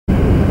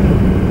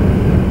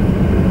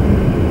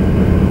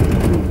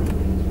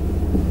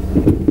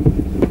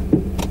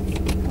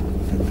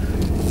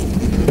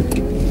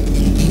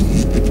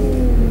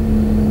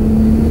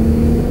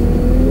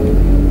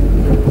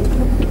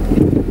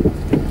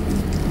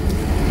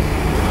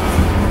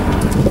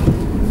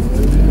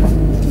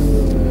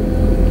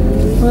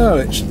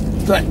Well, it's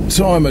that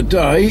time of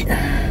day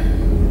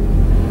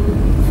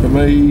for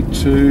me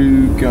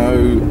to go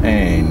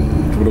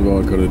and, what have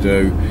I got to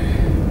do?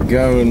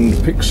 Go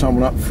and pick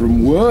someone up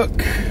from work.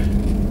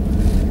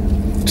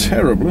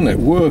 Terrible, isn't it?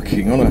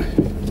 Working on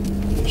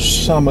a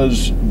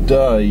summer's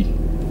day.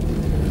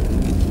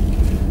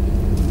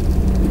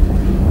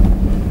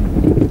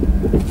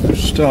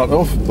 Start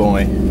off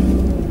by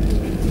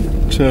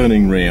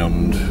turning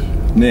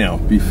round. Now,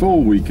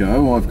 before we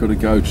go, I've got to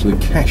go to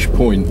the cash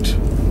point.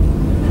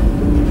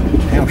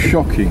 How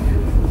shocking.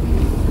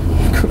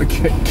 I've got to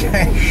get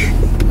cash.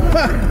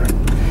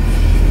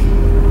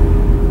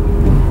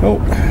 Oh.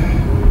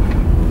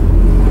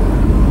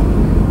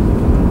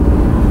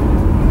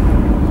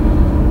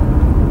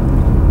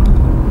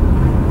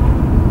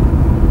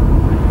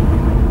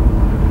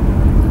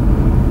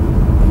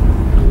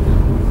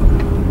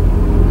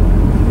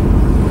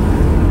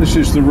 This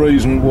is the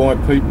reason why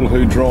people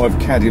who drive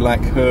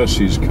Cadillac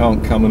hearses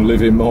can't come and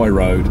live in my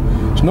road.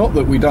 It's not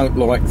that we don't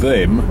like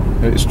them,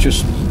 it's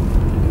just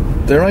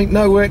there ain't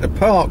nowhere to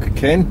park,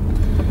 Ken.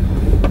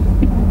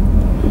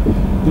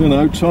 You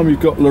know, time you've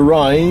got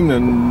Lorraine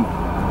and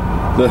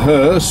the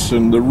hearse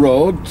and the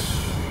Rod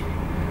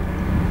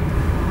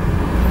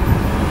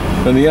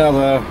and the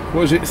other,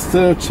 what is it,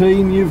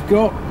 13 you've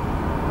got?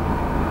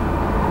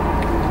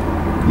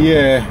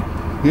 Yeah,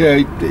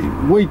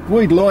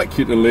 we'd like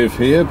you to live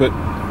here, but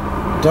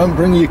don't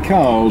bring your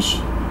cars.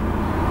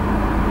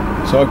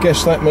 So I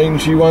guess that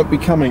means you won't be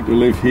coming to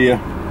live here.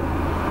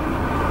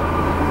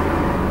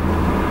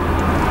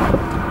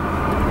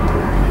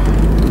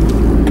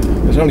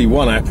 There's only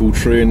one apple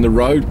tree in the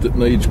road that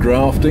needs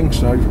grafting,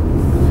 so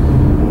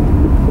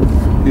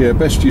yeah,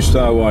 best you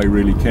stay away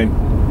really, Ken.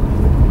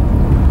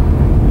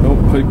 Oh,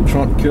 people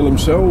trying to kill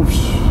themselves.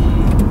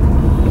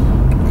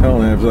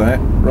 Can't have that.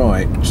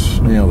 Right,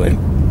 now then.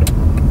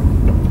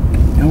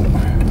 Oh.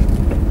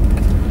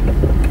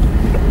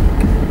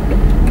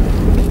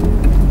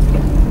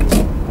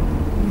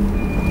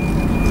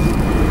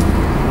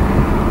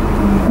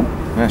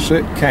 That's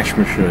it, cash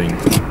machine.